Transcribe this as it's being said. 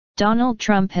Donald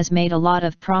Trump has made a lot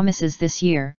of promises this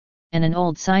year, and an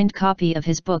old signed copy of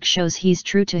his book shows he's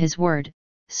true to his word,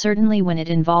 certainly when it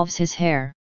involves his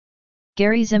hair.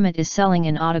 Gary Zimmett is selling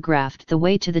an autographed The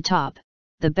Way to the Top,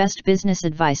 the best business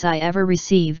advice I ever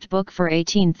received book for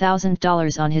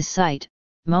 $18,000 on his site,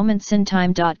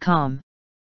 momentsinTime.com.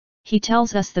 He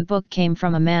tells us the book came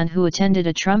from a man who attended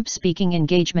a Trump speaking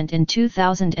engagement in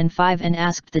 2005 and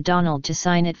asked the Donald to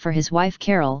sign it for his wife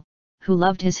Carol, who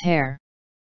loved his hair.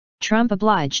 Trump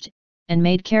obliged, and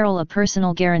made Carol a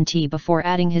personal guarantee before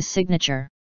adding his signature.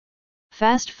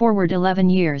 Fast forward 11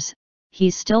 years,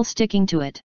 he's still sticking to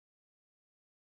it.